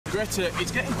Greta,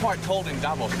 it's getting quite cold in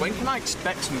Davos. When can I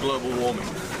expect some global warming?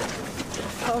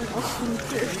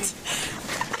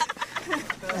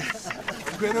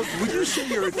 Greta, would you say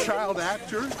you're a child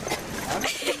actor?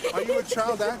 Are you a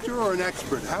child actor or an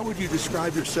expert? How would you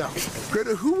describe yourself?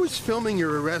 Greta, who was filming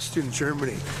your arrest in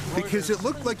Germany? Because it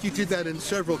looked like you did that in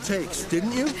several takes,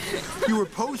 didn't you? You were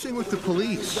posing with the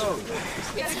police.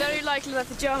 It's very likely that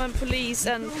the German police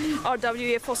and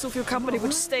RWE, a fossil fuel company,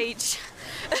 would stage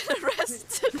an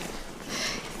arrest.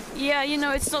 Yeah, you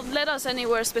know, it's not led us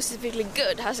anywhere specifically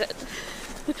good, has it?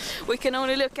 We can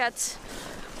only look at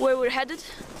where we're headed,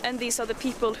 and these are the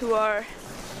people who are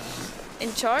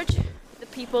in charge, the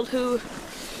people who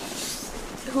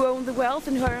own the wealth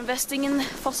and who are investing in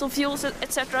fossil fuels,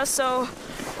 etc. So,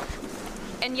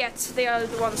 and yet they are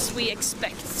the ones we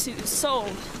expect to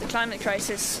solve the climate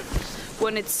crisis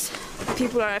when it's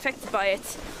people are affected by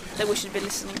it that we should be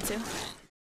listening to.